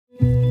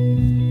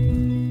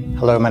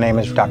Hello, my name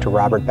is Dr.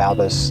 Robert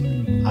Balbis.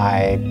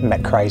 I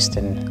met Christ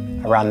in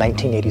around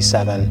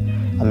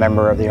 1987. A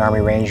member of the Army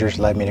Rangers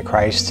led me to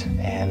Christ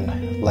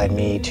and led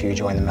me to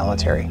join the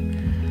military.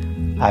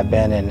 I've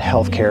been in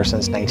healthcare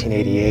since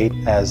 1988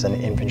 as an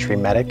infantry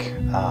medic,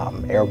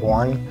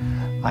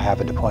 airborne. I have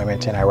a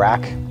deployment in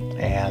Iraq,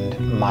 and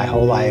my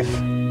whole life,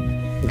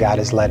 God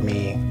has led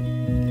me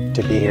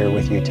to be here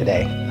with you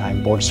today.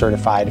 I'm board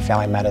certified in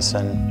family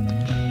medicine,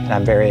 and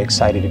I'm very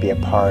excited to be a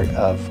part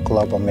of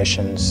Global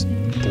Missions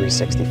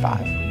 365.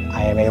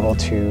 I am able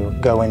to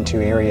go into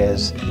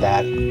areas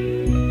that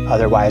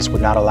otherwise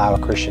would not allow a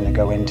Christian to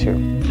go into.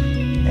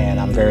 And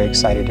I'm very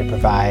excited to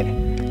provide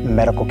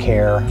medical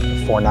care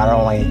for not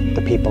only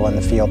the people in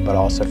the field, but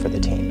also for the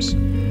teams.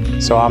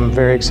 So I'm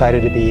very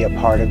excited to be a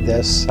part of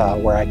this,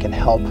 where I can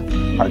help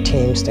our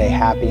team stay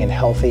happy and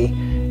healthy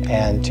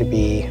and to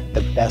be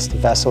the best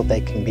vessel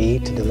they can be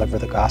to deliver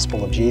the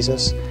gospel of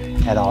Jesus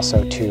and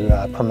also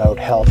to promote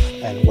health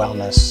and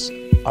wellness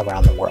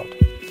around the world.